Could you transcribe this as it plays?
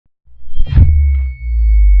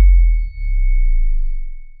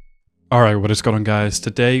Alright, what is going on, guys?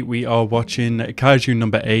 Today we are watching Kaiju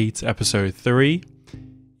number 8, episode 3.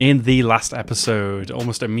 In the last episode,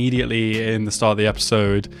 almost immediately in the start of the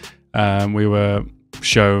episode, we were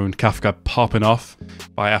shown Kafka popping off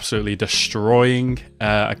by absolutely destroying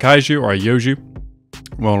a Kaiju, or a Yoju.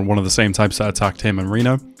 Well, one of the same types that attacked him and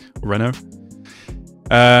Reno.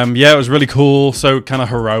 Yeah, it was really cool, so kind of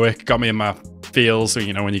heroic. Got me in my feels, so,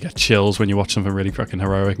 you know, when you get chills when you watch something really fucking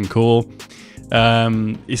heroic and cool.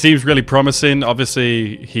 He seems really promising.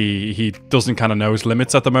 Obviously, he doesn't kind of know his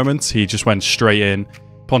limits at the moment. He just went straight in,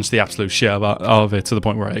 punched the absolute shit out of it to the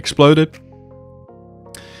point where it exploded.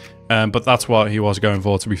 But that's what he was going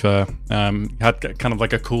for, to be fair. Had kind of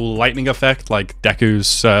like a cool lightning effect, like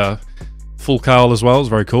Deku's full cowl as well. It was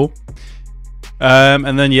very cool.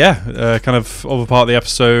 And then, yeah, kind of other part of the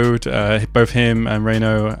episode, both him and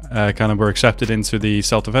Reno kind of were accepted into the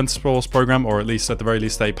self-defense force program, or at least, at the very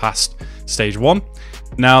least, they passed stage 1.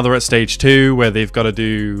 Now they're at stage 2, where they've got to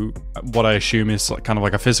do what I assume is kind of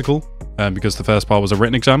like a physical, because the first part was a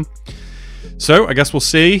written exam. So I guess we'll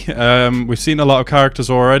see. We've seen a lot of characters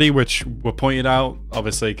already, which were pointed out,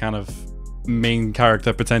 obviously kind of main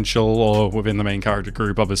character potential, or within the main character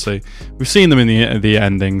group, obviously. We've seen them in the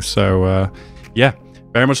endings, so... yeah,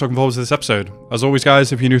 very much looking forward to this episode. As always,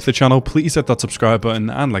 guys, if you're new to the channel, please hit that subscribe button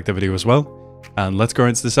and like the video as well. And let's go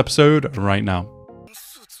into this episode right now.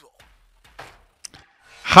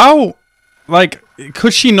 How, like,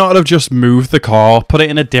 could she not have just moved the car, put it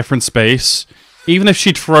in a different space? Even if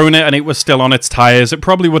she'd thrown it and it was still on its tires, it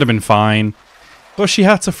probably would have been fine. But she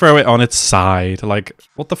had to throw it on its side. Like,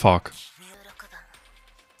 what the fuck?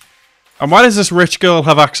 And why does this rich girl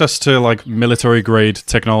have access to, like, military-grade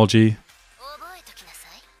technology?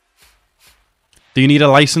 Do you need a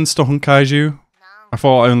license to hunt Kaiju? I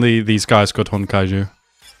thought only these guys could hunt Kaiju.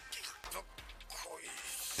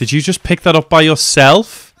 Did you just pick that up by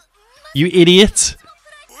yourself? You idiot!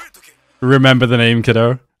 Remember the name,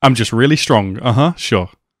 kiddo. I'm just really strong. Sure.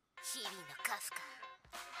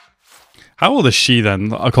 How old is she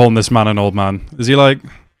then? I'm calling this man an old man. Is he like...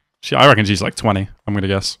 I reckon she's like 20, I'm gonna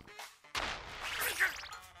guess.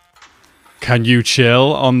 Can you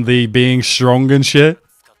chill on the being strong and shit?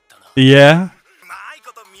 Yeah?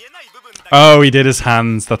 Oh, he did his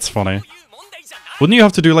hands. That's funny. Wouldn't you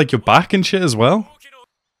have to do, like, your back and shit as well?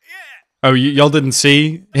 Oh, y'all didn't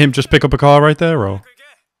see him just pick up a car right there, or?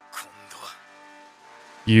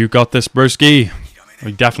 You got this, broski.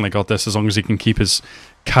 He definitely got this, as long as he can keep his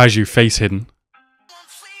Kaiju face hidden.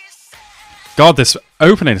 God, this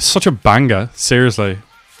opening is such a banger. Seriously.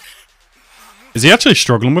 Is he actually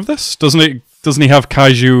struggling with this? Doesn't he have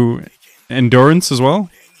Kaiju endurance as well?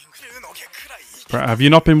 Have you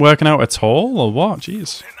not been working out at all, or what?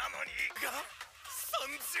 Jeez.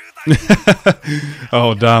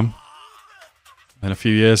 Oh, damn. In a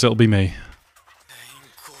few years, it'll be me.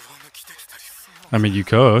 I mean, you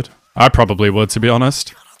could. I probably would, to be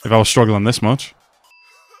honest, if I was struggling this much.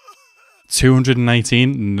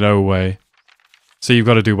 218? No way. So you've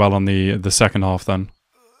got to do well on the second half, then.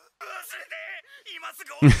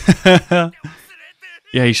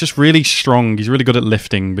 Yeah, he's just really strong. He's really good at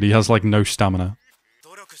lifting, but he has, like, no stamina.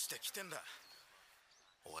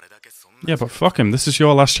 Yeah, but fuck him. This is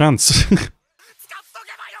your last chance.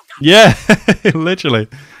 Yeah, literally.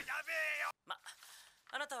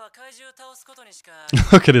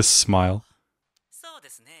 Look at his smile.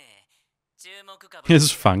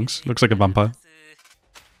 His fangs. Looks like a vampire.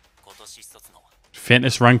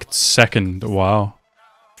 Fitness ranked 2nd. Wow.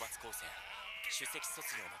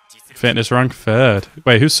 Fitness rank 3rd.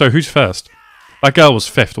 Wait, who's first? That girl was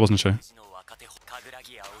 5th, wasn't she?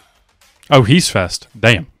 Oh, he's first.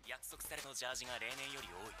 Damn.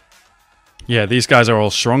 Yeah, these guys are all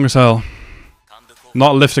strong as hell.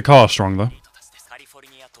 Not lift a car strong, though.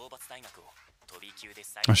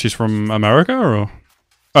 Oh, she's from America, or?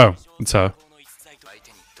 Oh, it's her.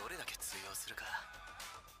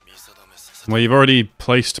 Well, you've already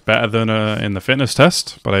placed better than her in the fitness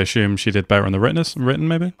test, but I assume she did better in the written,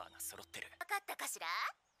 maybe?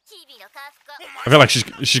 I feel like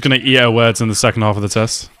she's gonna eat her words in the second half of the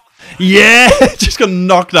test. Yeah! Just got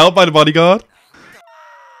knocked out by the bodyguard.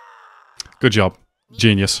 Good job.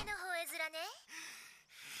 Genius.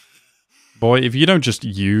 Boy, if you don't just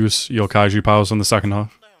use your Kaiju powers in the second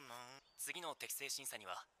half.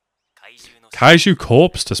 Kaiju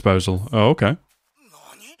corpse disposal. Oh, okay.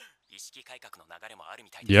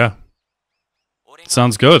 Yeah.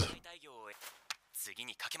 Sounds good.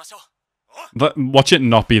 Watch it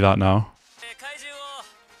not be that now.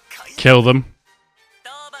 Kill them.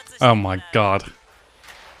 Oh my god.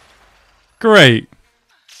 Great.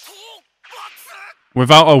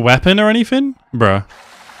 Without a weapon or anything? Bruh.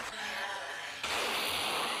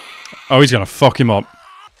 Oh, he's gonna fuck him up.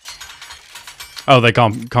 Oh, they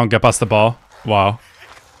can't get past the bar. Wow.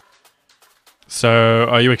 So,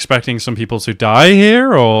 are you expecting some people to die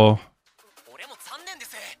here, or?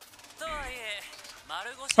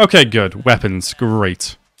 Okay, good. Weapons,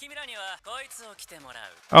 great.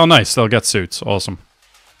 Oh, nice. They'll get suits. Awesome.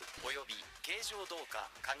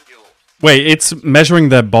 Wait, it's measuring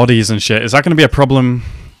their bodies and shit. Is that going to be a problem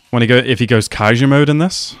when if he goes Kaiju mode in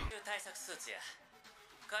this?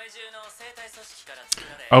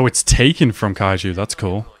 Oh, it's taken from Kaiju. That's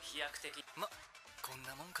cool.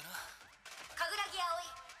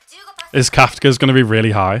 Is Kafka's going to be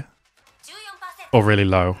really high? Or really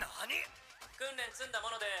low?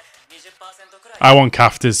 I want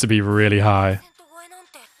Kafka's to be really high.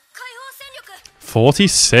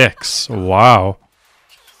 46. Wow.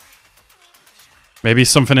 Maybe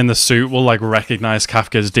something in the suit will, like, recognize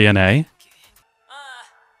Kafka's DNA.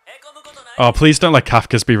 Oh, please don't let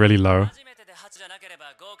Kafka's be really low.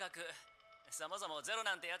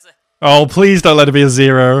 Oh, please don't let it be a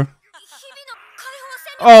 0.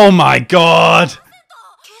 Oh my god!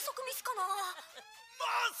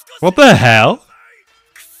 What the hell?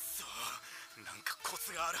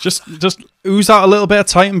 Just ooze out a little bit of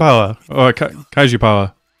Titan power. Or Kaiju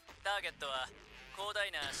power.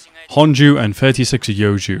 Honju and 36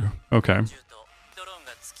 Yoju. Okay.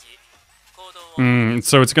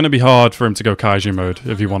 So it's going to be hard for him to go Kaiju mode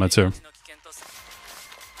if he wanted to.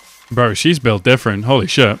 Bro, she's built different. Holy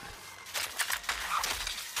shit.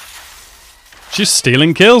 She's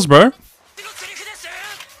stealing kills, bro.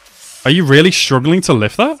 Are you really struggling to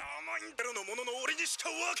lift that?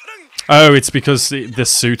 Oh, it's because the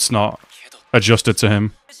suit's not adjusted to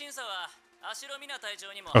him.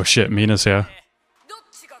 Oh shit, Mina's here.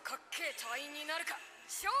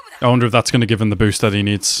 I wonder if that's going to give him the boost that he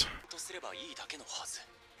needs.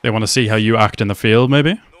 They want to see how you act in the field,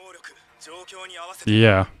 maybe?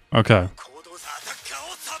 Yeah, okay.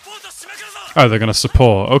 Oh, they're going to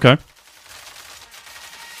support, okay.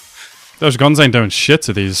 Those guns ain't doing shit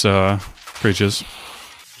to these creatures.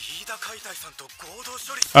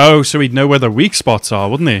 Oh, so he'd know where the weak spots are,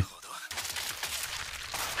 wouldn't he?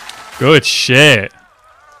 Good shit.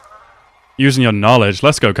 Using your knowledge.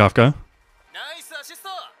 Let's go, Kafka.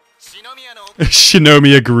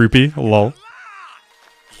 Shinomiya groupie. Lol.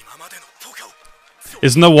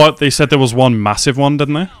 Isn't there what? They said there was one massive one,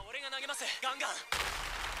 didn't they?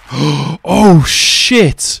 Oh,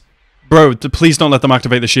 shit. Bro, please don't let them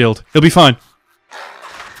activate the shield. He'll be fine.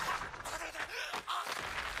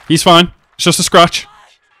 He's fine. It's just a scratch.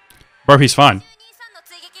 Bro, he's fine.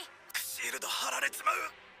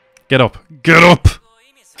 Get up. Get up!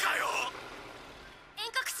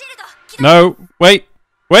 No. Wait.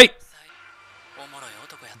 Wait!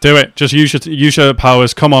 Do it. Just use your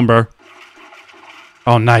powers. Come on, bro.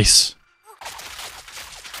 Oh, nice.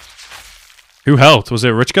 Who helped? Was it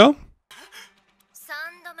a rich girl?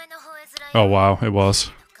 Oh, wow. It was.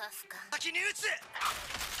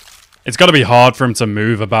 It's got to be hard for him to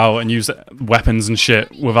move about and use weapons and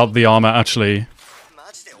shit without the armor actually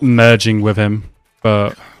merging with him.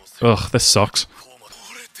 But, ugh, this sucks.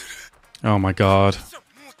 Oh my god.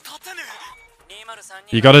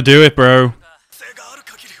 You gotta do it, bro.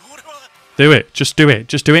 Do it. Just do it.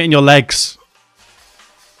 Just do it in your legs.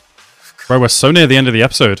 Bro, we're so near the end of the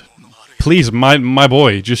episode. Please, my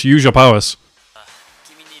boy, just use your powers.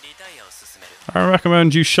 I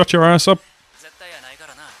recommend you shut your ass up.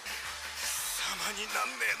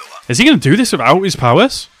 Is he going to do this without his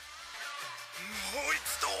powers?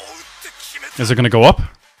 Is it going to go up?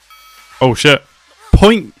 Oh shit.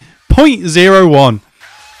 Point 0.01.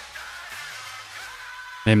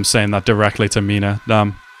 Him saying that directly to Mina.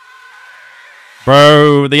 Damn.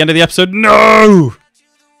 Bro, the end of the episode. No!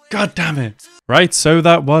 God damn it. Right, so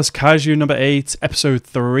that was Kaiju number 8, episode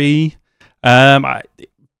 3. That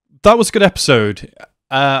was a good episode.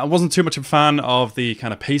 I wasn't too much of a fan of the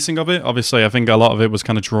kind of pacing of it. Obviously, I think a lot of it was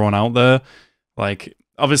kind of drawn out there. Like,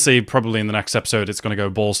 obviously, probably in the next episode, it's going to go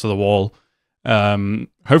balls to the wall.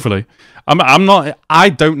 Hopefully. I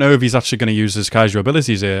don't know if he's actually going to use his Kaiju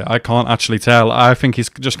abilities here. I can't actually tell. I think he's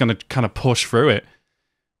just going to kind of push through it,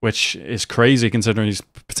 which is crazy considering his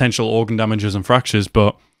potential organ damages and fractures,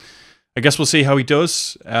 but I guess we'll see how he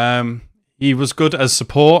does. He was good as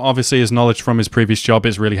support. Obviously, his knowledge from his previous job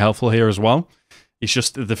is really helpful here as well. It's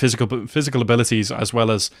just the physical abilities as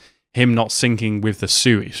well as him not syncing with the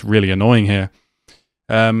suit. It's really annoying here.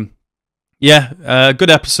 Yeah, good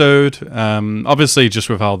episode. Obviously, just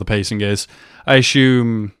with how the pacing is. I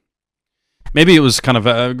assume maybe it was kind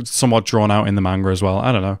of somewhat drawn out in the manga as well.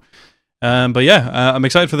 I don't know. But yeah, I'm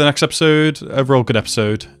excited for the next episode. Overall, good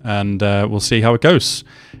episode. And we'll see how it goes.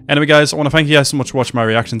 Anyway, guys, I want to thank you guys so much for watching my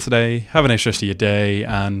reaction today. Have a nice rest of your day,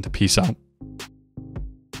 and peace out.